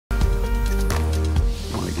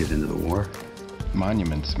drafted into the war?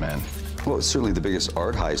 Monuments men. Well, it's certainly the biggest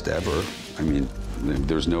art heist ever. I mean,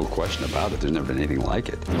 there's no question about it. There's never been anything like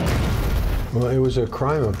it. Well, it was a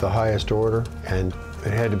crime of the highest order, and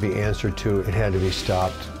it had to be answered to. It had to be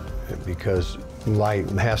stopped because light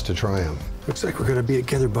has to triumph. Looks like we're going to be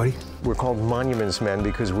together, buddy. We're called monuments men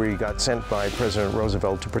because we got sent by President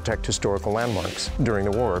Roosevelt to protect historical landmarks during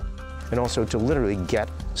the war, and also to literally get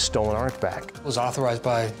stolen art back. It was authorized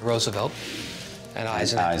by Roosevelt and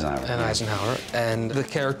Eisenhower. And the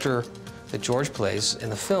character that George plays in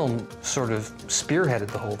the film sort of spearheaded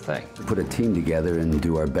the whole thing. We put a team together and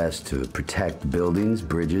do our best to protect buildings,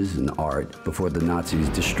 bridges, and art before the Nazis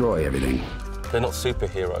destroy everything. They're not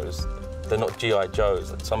superheroes. They're not G.I.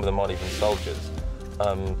 Joes. Some of them aren't even soldiers.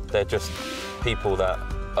 They're just people that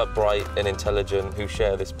are bright and intelligent who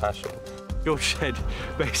share this passion. George said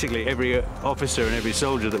basically every officer and every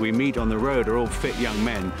soldier that we meet on the road are all fit young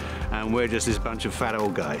men, and we're just this bunch of fat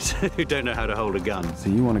old guys who don't know how to hold a gun. So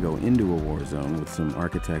you want to go into a war zone with some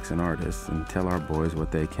architects and artists and tell our boys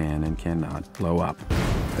what they can and cannot blow up.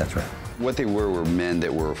 That's right. What they were men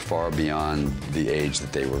that were far beyond the age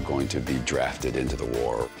that they were going to be drafted into the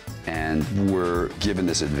war, and were given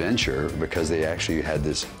this adventure because they actually had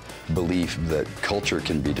this belief that culture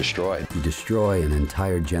can be destroyed. You destroy an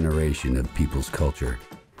entire generation of people's culture.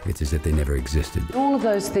 It's as if they never existed. All of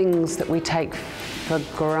those things that we take for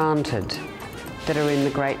granted that are in the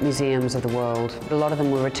great museums of the world, a lot of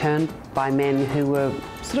them were returned by men who were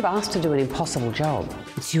sort of asked to do an impossible job.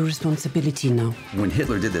 It's your responsibility now. When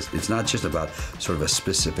Hitler did this, it's not just about sort of a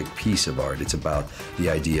specific piece of art, it's about the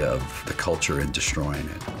idea of the culture and destroying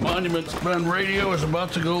it. Monuments Men Radio is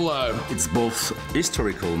about to go live. It's both a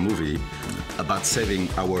historical movie about saving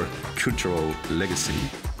our cultural legacy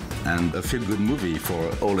and a feel-good movie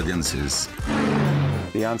for all audiences.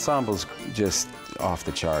 The ensemble's just off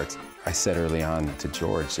the charts. I said early on to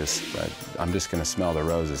George, I'm just going to smell the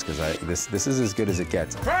roses because this is as good as it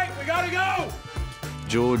gets. Frank, we gotta go!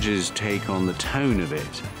 George's take on the tone of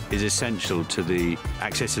it is essential to the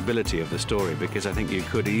accessibility of the story, because I think you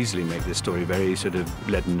could easily make this story very sort of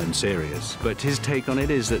leaden and serious. But his take on it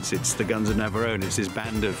is that it's the Guns of Navarone, it's this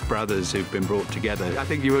band of brothers who've been brought together. I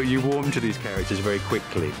think you warm to these characters very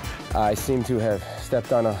quickly. I seem to have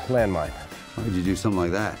stepped on a landmine. Why would you do something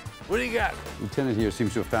like that? What do you got? Lieutenant here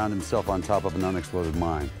seems to have found himself on top of an unexploded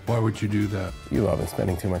mine. Why would you do that? You all been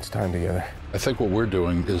spending too much time together. I think what we're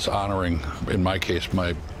doing is honoring, in my case,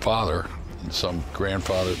 my father, and some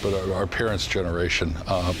grandfathers, but our parents' generation,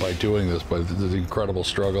 by doing this, by the incredible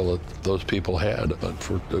struggle that those people had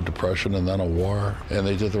for the Depression and then a war. And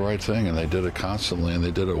they did the right thing, and they did it constantly, and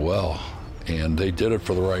they did it well. And they did it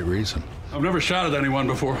for the right reason. I've never shot at anyone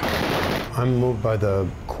before. I'm moved by the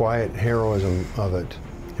quiet heroism of it.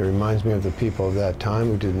 It reminds me of the people of that time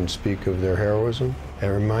who didn't speak of their heroism. It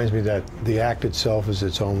reminds me that the act itself is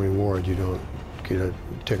its own reward. You don't get a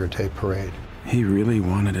ticker tape parade. He really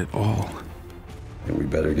wanted it all. And we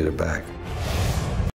better get it back.